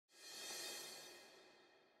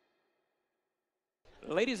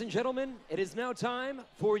Ladies and gentlemen, it is now time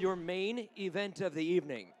for your main event of the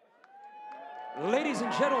evening. Ladies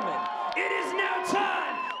and gentlemen, it is now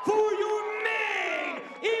time for your main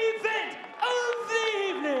event of the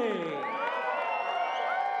evening.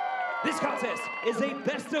 This contest is a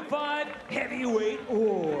best-of-5 heavyweight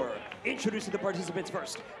war. Introducing the participants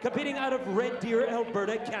first, competing out of Red Deer,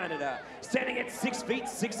 Alberta, Canada, standing at 6 feet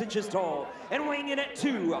 6 inches tall and weighing in at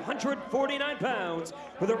 249 pounds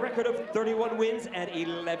with a record of 31 wins and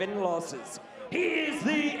 11 losses. He is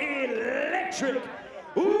the electric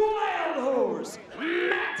Wildhorse,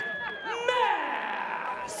 Matt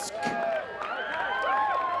Mask.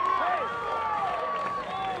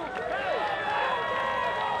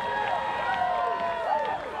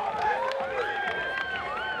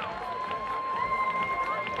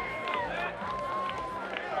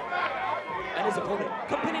 And his opponent,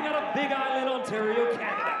 competing out of Big Island, Ontario,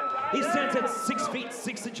 Canada. He stands at 6 feet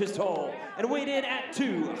 6 inches tall and weighed in at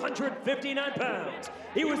 259 pounds.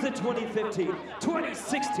 He was the 2015,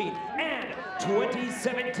 2016, and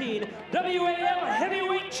 2017 WAL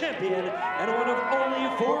heavyweight champion and one of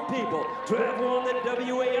only 4 people to have won the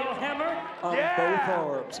WAL hammer on both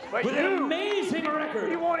arms. With an amazing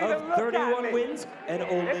record of 31 wins and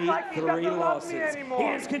only 3 losses. He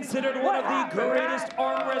is considered one of the greatest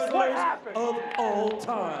arm wrestlers of all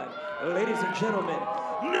time. Ladies and gentlemen,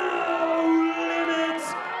 no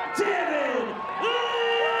limits, Devon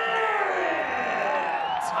Larratt!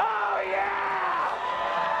 Oh, yeah!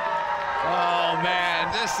 Oh,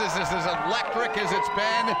 man, this is as electric as it's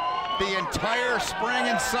been the entire spring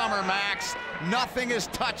and summer, Max. Nothing has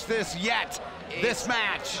touched this yet, this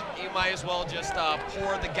match. You might as well just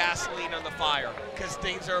pour the gasoline on the fire because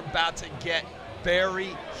things are about to get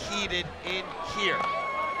very heated in here.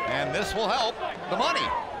 And this will help the money.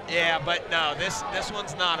 Yeah, but no, this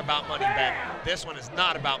one's not about money, Ben. This one is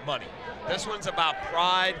not about money. This one's about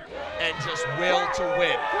pride and just will to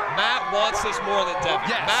win. Matt wants this more than Devon.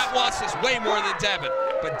 Yes. Matt wants this way more than Devon,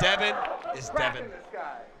 but Devon is Devon.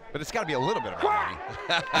 But it's got to be a little bit about money.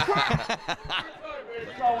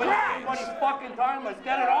 So we don't anybody's fucking time. Let's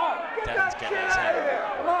get it on. Devon's getting his head.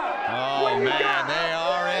 Come on. Oh, man, they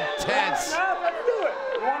are intense. Let's do it.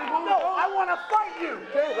 You want to go? No, I want to fight you.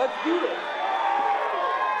 Okay, let's do this.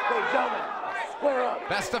 Okay, gentlemen, square up.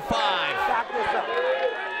 Best of 5. Back this up.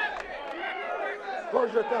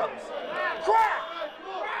 Close your thumbs. Crack!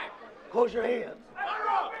 Close your hands.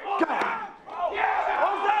 Go. What's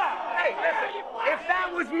that? Hey, listen, if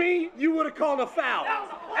that was me, you would have called a foul.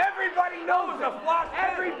 Everybody knows it.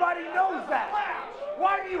 Everybody knows that.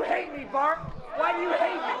 Why do you hate me, Bart? Why do you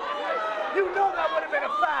hate me? You know that would have been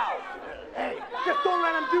a foul. Hey, just don't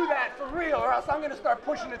let him do that for real, or else I'm going to start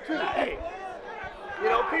pushing it too. Hey. You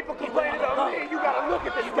know, people complain about me. You gotta look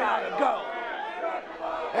at this guy and go.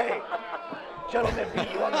 Hey, gentlemen,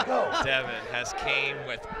 you wanna go? Devon has came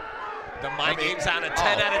with the mind games on a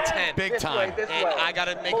 10 out of 10. Big time. And I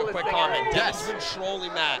gotta make a quick comment. Devon's been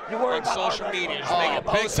trolling Matt on social media. Just making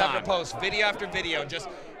post after post, video after video, just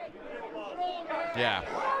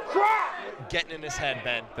getting in his head,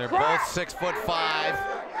 Ben. They're both 6'5".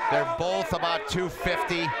 They're both about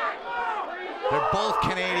 250. They're both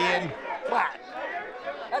Canadian. Flat.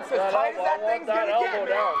 That's as tight as that thing's gonna get, man.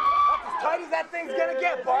 That's as tight as that thing's gonna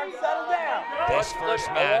get, Bart. Settle down. This first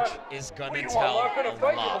match is gonna tell a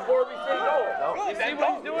lot. Before we say no. You see what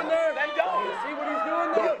he's doing there? Then go. You see what he's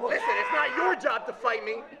doing there? Listen, it's not your job to fight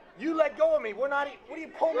me. You let go of me. We're not. What are you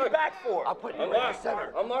pulling me back for? I'll put you in the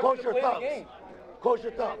center. I'm not Close your thumbs. Close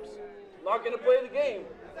your thumbs. I'm not gonna play the game.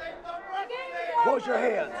 Close your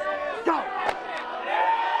hands. Go.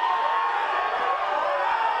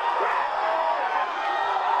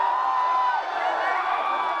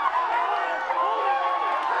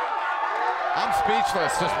 I'm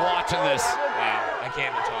speechless just watching this. Wow, I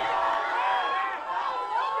can't even talk.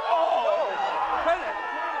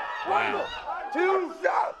 Wow. 2,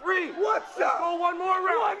 3. What's up? Go one more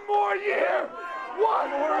round. One more year. One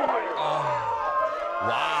more year.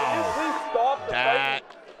 Wow. Please stop the That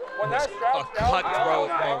was a cutthroat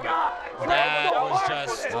moment. That was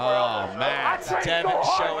just, Matt. Devon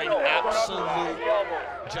showing absolute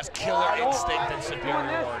just killer instinct and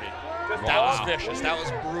superiority. That was vicious. That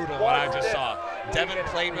was brutal what I just saw. Devon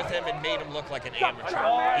played with him and made him look like an amateur,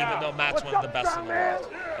 even though Matt's one of the best in the world.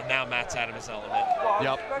 And now Matt's out of his element.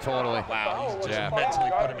 Yep, totally. Wow, he's just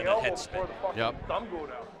mentally put him in a headspin. Yep.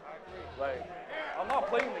 I'm not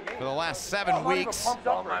playing the game. For the last 7 weeks. Pumped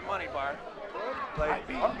up my money, Bart. Like,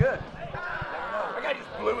 I'm good. That guy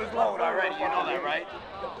just blew his load already. You know that, right?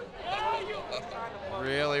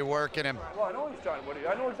 Really working him. Well, I know he's trying.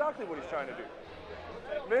 I know exactly what he's trying to do.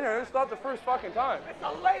 Man, it's not the first fucking time. It's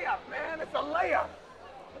a layup, man. It's a layup.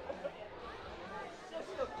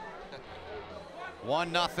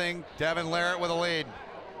 1-0, Devon Larratt with a lead.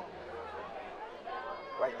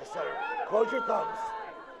 Right in the center. Close your thumbs.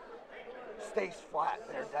 Stays flat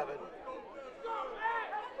there, Devon.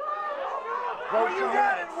 Where you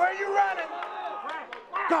running? Where you running?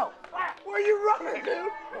 Go. Where you running,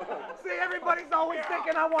 dude? See, everybody's always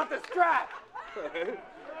thinking I want the strap.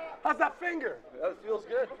 How's that finger? That feels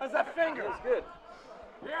good. How's that finger? Feels good.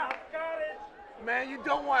 Yeah, got it. Man, you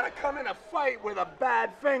don't want to come in a fight with a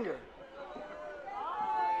bad finger.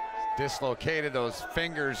 Dislocated those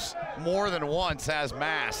fingers more than once, has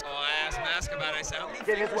Mask. Oh, I asked Mask about it. I said, how many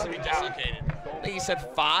Get his fingers have one you down. dislocated? I think he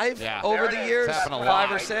said 5 Yeah. over There the it is. years, It's happened a 5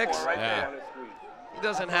 lot. or 6. Right Yeah. there. He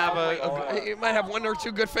doesn't have he might have 1 or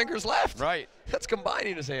 2 good fingers left. Right. That's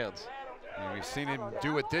combining his hands. And we've seen him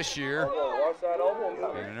do it this year Watch that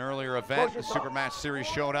elbow. in an earlier event, the Supermatch Series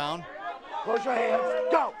Showdown. Close your hands.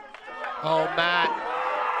 Go. Oh, Matt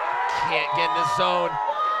can't get in the zone.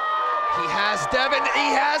 He has Devon. He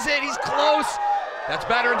has it. He's close. That's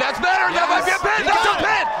better. That's better. That might be a pin. That's a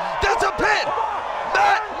pin. That's a pin.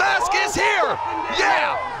 Matt Mask is here.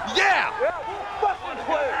 Yeah. Yeah.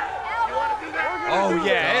 Oh,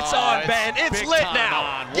 yeah. It's on, Ben. It's big lit time now.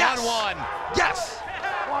 on. Yes. 1-1. Yes.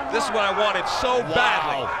 This is what I wanted so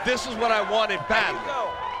badly. Wow. This is what I wanted badly.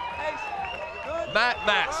 Matt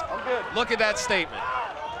Mask. Look at that statement.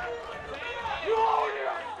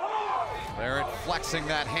 Larratt flexing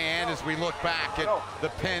that hand as we look back at the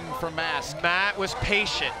pin for Mask. Matt was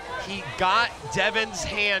patient. He got Devon's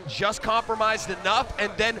hand just compromised enough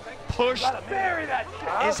and then pushed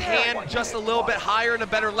his hand just a little bit higher and a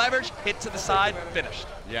better leverage, hit to the side, finished.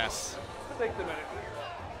 Yes. Take the minute.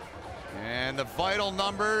 And the vital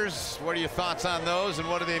numbers, what are your thoughts on those and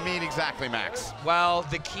what do they mean exactly, Max? Well,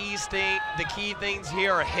 the key things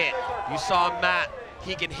here are hit. You saw Matt,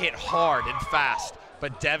 he can hit hard and fast.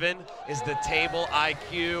 But Devon is the table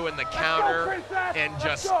IQ and the counter and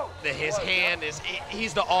just his hand is,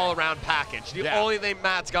 he's the all-around package. The only thing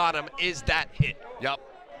Matt's got him is that hit. Yep.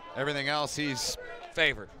 Everything else he's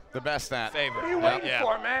Favored. the best at. Favored. What are you waiting Yeah.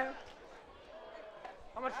 for, man?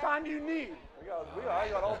 How much time do you need? I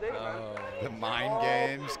got all day, man. The mind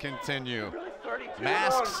games continue. Really, 32?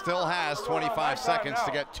 Mask still has 25 seconds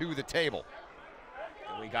to get to the table.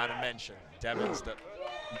 And we got to mention, Devon's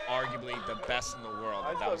arguably the best in the world.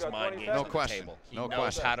 I That still was got mind 20 games No on the question. table. He No knows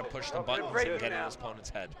question. how to push the buttons and get in his opponent's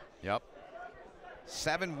head. Yep.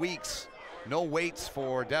 7 weeks, no weights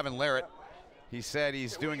for Devon Larratt. He said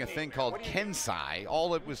he's doing a thing called Kensai.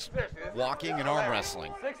 All it was walking and arm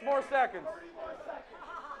wrestling. 6 more seconds.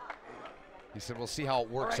 He said, we'll see how it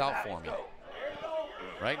works out for me.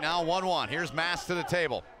 Right now, 1-1. Here's Mask to the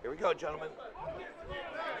table. Here we go, gentlemen.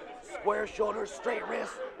 Square shoulders, straight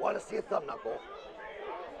wrist. Want to see a thumb knuckle.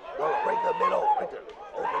 Go right in the middle. Right there.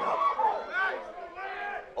 Open up.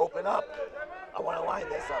 Open up. I want to line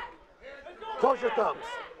this up. Close your thumbs.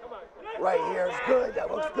 Right here is good.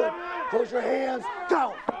 That looks good. Close your hands.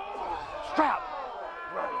 Down. Strap.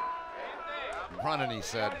 Running, he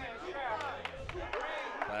said.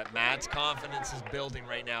 But Matt's confidence is building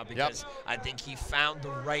right now because I think he found the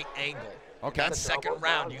right angle. Okay. That second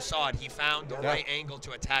round, you saw it. He found the right angle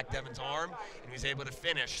to attack Devon's arm, and he was able to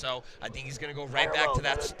finish. So I think he's going to go right back to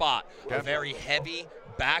that spot. A very heavy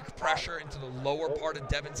back pressure into the lower part of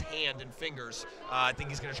Devon's hand and fingers. I think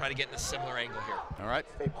he's going to try to get in a similar angle here. All right.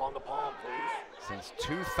 Stay palm to palm, please. Since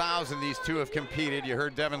 2000, these two have competed. You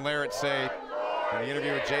heard Devon Larratt say in the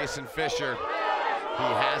interview with Jason Fisher, he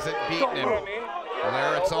hasn't beaten him.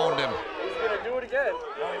 Larratt's owned him. He's going to do it again.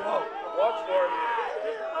 Watch for it.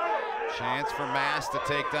 Chance for Mask to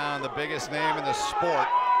take down the biggest name in the sport,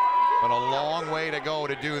 but a long way to go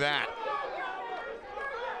to do that.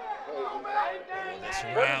 This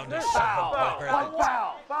round is so important.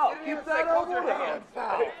 Foul. Keep that over hand.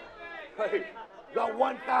 Foul. Got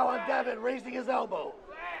 1 foul on Devon, raising his elbow.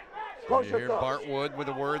 Close You your hear thumbs. Bart Wood with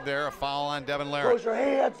a word there, a foul on Devon Larratt. Close your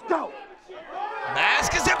hands. Go.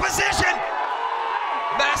 Mask is in position.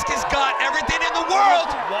 Mask has got everything in the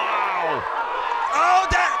world. Wow. Oh,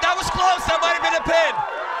 that was close. That might have been a pin.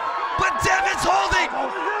 But Devon's holding.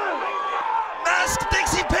 Mask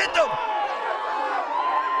thinks he pinned him.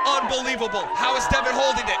 Unbelievable. How is Devon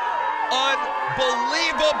holding it?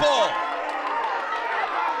 Unbelievable.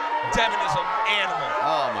 Devon is an animal.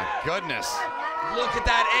 Oh my goodness. Look at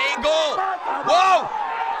that angle. Whoa.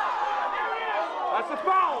 That's a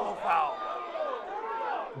foul.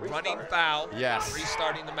 Running foul. Yes.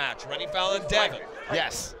 Restarting the match. Running foul on Devon.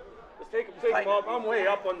 Yes. Take him up. I'm way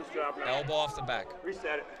up on the strap now. Elbow off the back.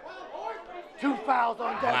 Reset it. 2 fouls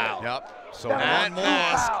on Devon. Wow. Yep. So That one more.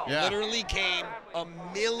 mask Yeah. literally came a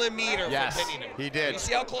millimeter Yes, from pinning him. he did. You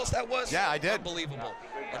see how close that was? Yeah, I did. Unbelievable.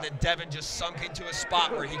 And then Devon just sunk into a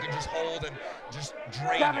spot where he could just hold and just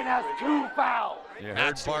drain Devon it. has 2 fouls. You heard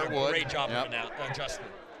Matt's doing Bart a Wood. great job Yep. of adjusting.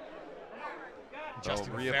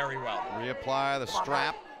 Adjusting So very well. Reapply the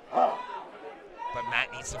strap. But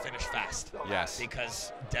Matt needs to finish fast. Yes.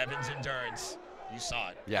 Because Devon's endurance, you saw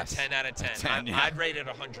it. Yes. 10 out of 10. 10, yeah. I'd rate it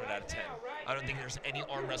 100 out of 10. I don't think there's any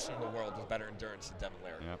arm wrestler in the world with better endurance than Devon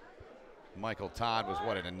Larratt. Yep. Michael Todd was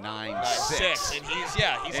what, at a 9-6. 9-6, and he's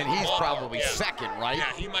and he's ballpark, probably yeah. second, right?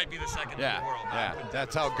 Yeah, he might be the second in the world. Yeah,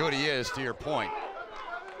 that's how good he is, to your point.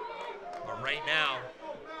 But right now,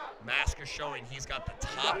 Mask is showing he's got the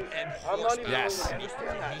top end I'm not even Yes. moving. He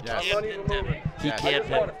Yes. can't pin Devon. He Yes. I can't just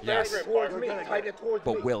want pin. to Yes. favor it towards me. Tight it towards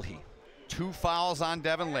me. But will he? 2 fouls on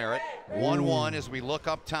Devon Larratt. 1-1 as we look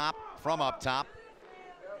up top, from up top.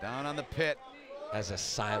 Down on the pit. As a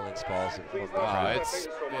silence balls. Oh,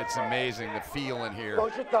 it's amazing, the feel in here.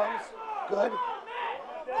 Close your thumbs. Good.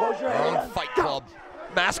 Close your Our own hands. Fight Club.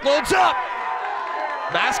 Mask loads up.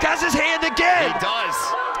 Mask has his hand again. He does.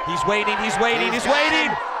 He's waiting, he's waiting, he's got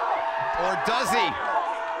waiting. it. Or does he?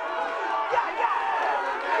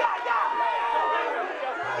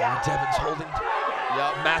 Oh, Devon's holding.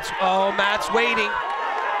 Yep. Matt's waiting.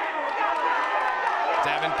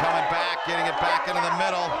 Devon coming back, getting it back into the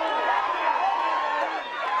middle.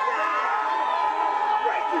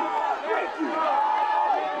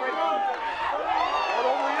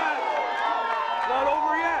 Not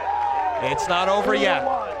over yet. It's not over yet.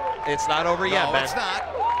 It's not over yet, No, man. it's not.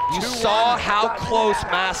 You 2-1. saw how close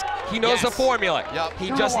Mask, he knows the Yes. formula. Yep.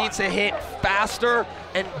 He just needs to hit faster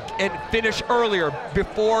and finish earlier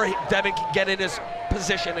before Devon can get in his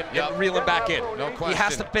position and Yep. reel him back in. No He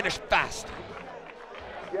has question. to finish fast.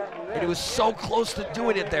 And he was so close to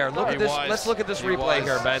doing it there. Look He at this. was. Let's look at this He replay was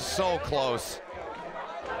here, Ben. So close.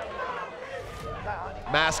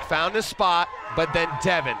 Mask found his spot, but then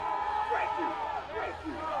Devon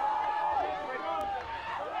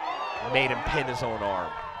made him pin his own arm.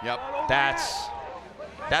 Yep.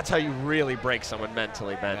 That's how you really break someone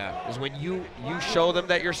mentally, Ben. Yeah. Is when you show them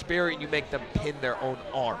that you're spirit and you make them pin their own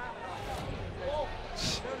arm.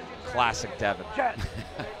 Classic Devon.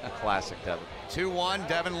 Classic Devon. 2-1,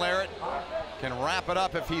 Devon Larratt can wrap it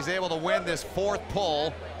up if he's able to win this 4th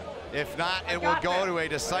pull. If not, it will go to a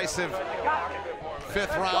decisive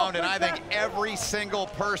 5th round, and I think every single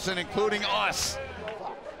person, including us,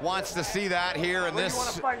 wants to see that here in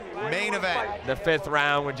this main event. The 5th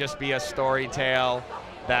round would just be a story tale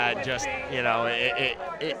that just, you know,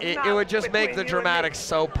 it would just make the dramatics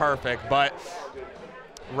so perfect. But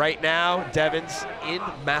right now, Devon's in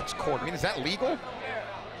Matt's corner. I mean, is that legal?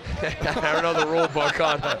 I don't know the rule book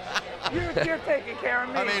on that. You're taking care of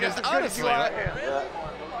me. I mean, just it's as good as you honestly, are like- him.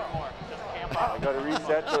 I got to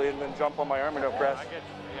reset till and then jump on my arm and no press.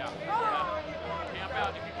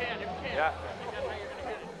 Yeah.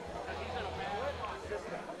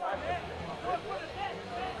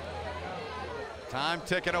 Time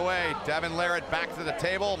ticking away. Devon Larratt back to the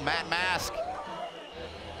table. Matt Mask.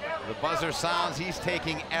 The buzzer sounds. He's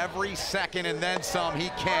taking every second and then some he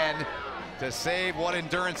can to save what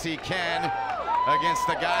endurance he can against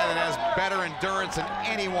the guy that has better endurance than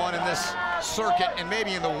anyone in this circuit and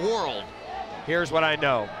maybe in the world. Here's what I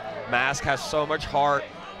know. Mask has so much heart.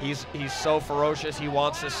 He's so ferocious. He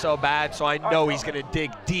wants this so bad. So I know he's going to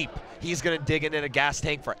dig deep. He's going to dig into a gas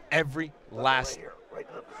tank for every last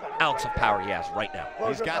ounce of power he has right now.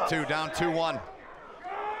 He's got to, down 2-1.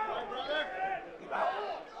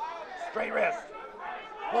 Straight wrist.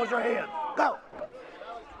 Close your hands. Go.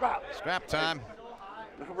 Scrap. Scrap time.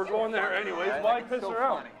 We're going there anyways. Why piss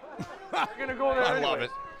around? We're going to go there I anyways. love it.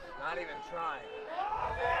 Not even trying.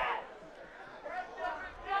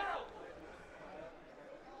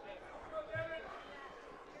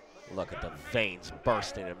 Look at the veins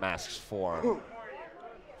bursting in Mask's forearm.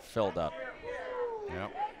 Filled up.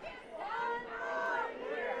 Yep.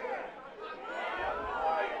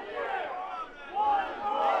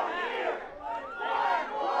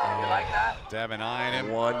 Devon eyeing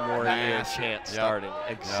him. One more year Mask. chance Yep. starting.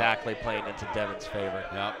 Exactly playing into Devon's favor.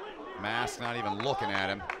 Yep. Mask not even looking at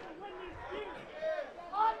him.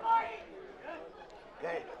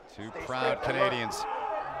 Okay. Two Stay proud straight. Canadians.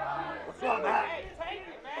 What's wrong, Matt?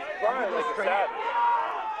 Brian, like a sad.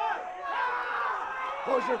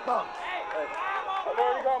 Close your thumbs. I've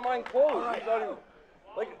already got mine closed. All right. He's not even,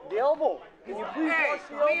 like the elbow. Can you please Hey, watch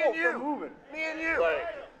the me elbow and you. from moving? Me and you.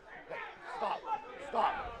 Like, Stop.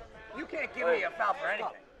 Stop. You can't give me a foul for anything.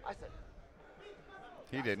 I said,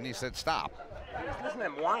 He didn't. He said stop. just listen to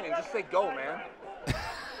him whining. Just say go, man.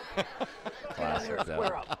 Classic Dev.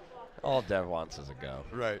 Square up. All Dev wants is a go.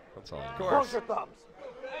 Right. That's all. He Of wants. course. Close your thumbs.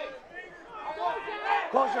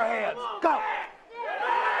 Close your hands. Go.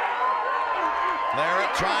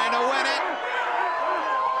 Larratt trying to win it.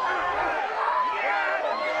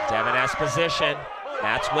 Devon has position.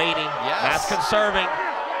 Matt's waiting. Yes. Matt's conserving.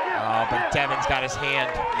 Oh, but Devon's got his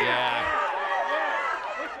hand. Yeah.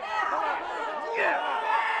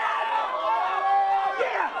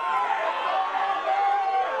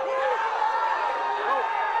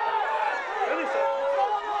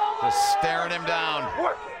 Just staring him down.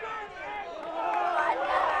 Work it.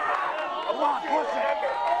 Come on, push it.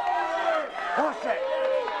 Push it.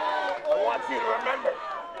 I want you to remember.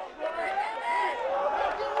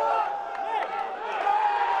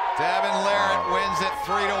 Devon Larratt wins it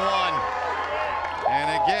 3-1. And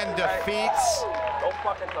again defeats Don't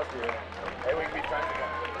fucking touch me right now. Hey, we can be friends again.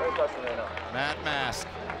 Don't touch me right now. Matt Mask.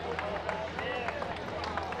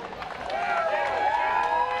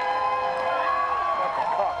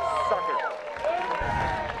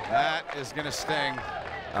 That is going to sting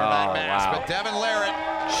for Matt Mask. wow. But Devon Larratt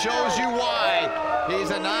shows you why he's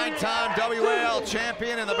a 9-time WAL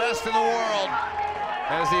champion and the best in the world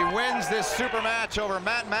as he wins this super match over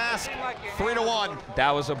Matt Mask 3-1.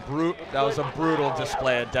 That was a brutal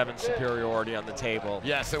display of Devon's superiority on the table.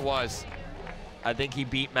 Yes, it was. I think he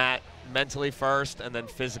beat Matt mentally first and then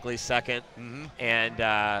physically second. And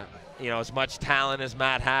you know, as much talent as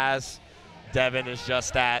Matt has, Devon is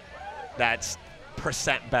just that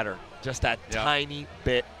percent better, just that tiny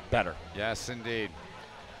bit better. Yes, indeed.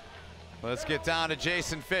 Let's get down to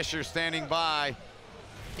Jason Fisher standing by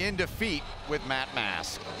in defeat with Matt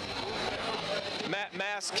Mask. Matt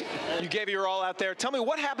Mask, you gave your all out there. Tell me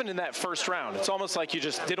what happened in that first round. It's almost like you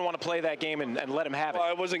just didn't want to play that game and let him have it. Well,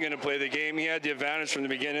 I wasn't going to play the game. He had the advantage from the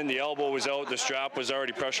beginning. The elbow was out. The strap was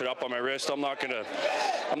already pressured up on my wrist. I'm not going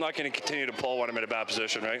to continue to pull when I'm in a bad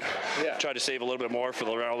position, right? Yeah. Try to save a little bit more for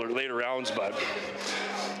the later rounds, but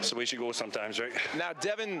it's the way she goes sometimes, right? Now,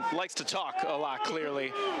 Devon likes to talk a lot,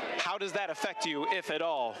 clearly. How does that affect you, if at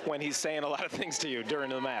all, when he's saying a lot of things to you during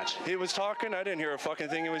the match? He was talking. I didn't hear a fucking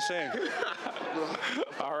thing he was saying.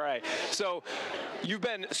 All right. So you've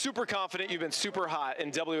been super confident. You've been super hot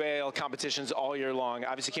in WAL competitions all year long.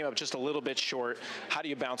 Obviously came up just a little bit short. How do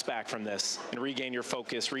you bounce back from this and regain your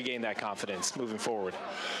focus, regain that confidence moving forward?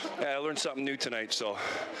 Yeah, I learned something new tonight, so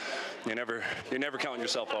you're never counting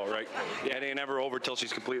yourself out, right? Yeah, it ain't ever over till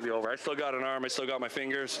she's completely over. I still got an arm. I still got my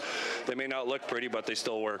fingers. They may not look pretty, but they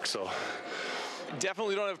still work, so.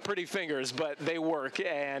 Definitely don't have pretty fingers, but they work,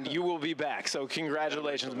 and you will be back. So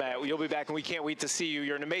congratulations, Matt. You'll be back, and we can't wait to see you.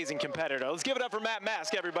 You're an amazing competitor. Let's give it up for Matt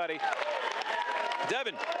Mask, everybody.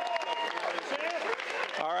 Devon.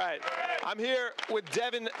 All right. I'm here with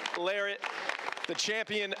Devon Larratt, the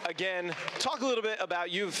champion again. Talk a little bit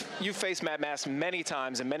about you've faced Matt Mask many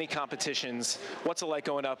times in many competitions. What's it like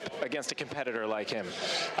going up against a competitor like him?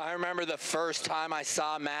 I remember the first time I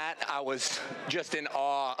saw Matt, I was just in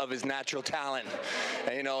awe of his natural talent.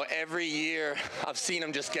 And, you know, every year I've seen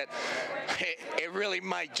him just get, it really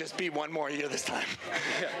might just be one more year this time.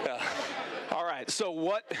 Yeah. All right, so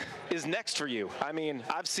what is next for you? I mean,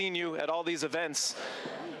 I've seen you at all these events.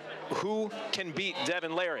 Who can beat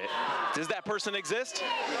Devon Larratt? Does that person exist?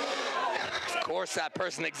 Of course that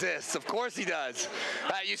person exists. Of course he does.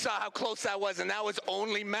 You saw how close that was, and that was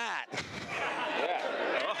only Matt. Yeah.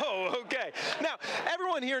 Oh, okay. Now,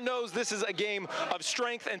 everyone here knows this is a game of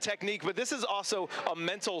strength and technique, but this is also a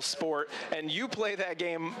mental sport, and you play that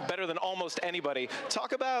game better than almost anybody.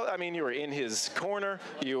 Talk about, I mean, you were in his corner,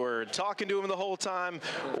 you were talking to him the whole time.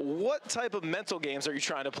 What type of mental games are you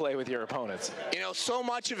trying to play with your opponents? You know, so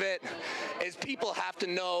much of it is people have to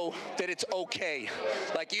know that it's okay.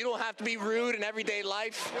 Like, you don't have to be rude in everyday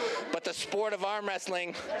life, but the sport of arm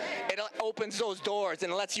wrestling, it opens those doors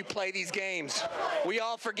and lets you play these games. We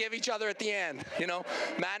all forgive each other at the end, you know?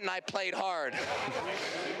 Matt and I played hard.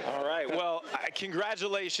 All right, well,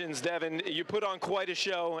 congratulations, Devon. You put on quite a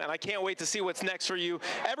show, and I can't wait to see what's next for you.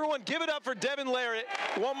 Everyone, give it up for Devon Larratt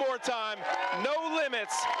one more time. No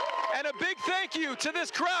limits. And a big thank you to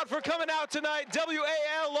this crowd for coming out tonight.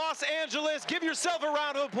 WAL Los Angeles, give yourself a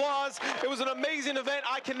round of applause. It was an amazing event.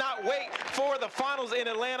 I cannot wait for the finals in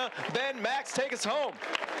Atlanta. Ben, Max, take us home.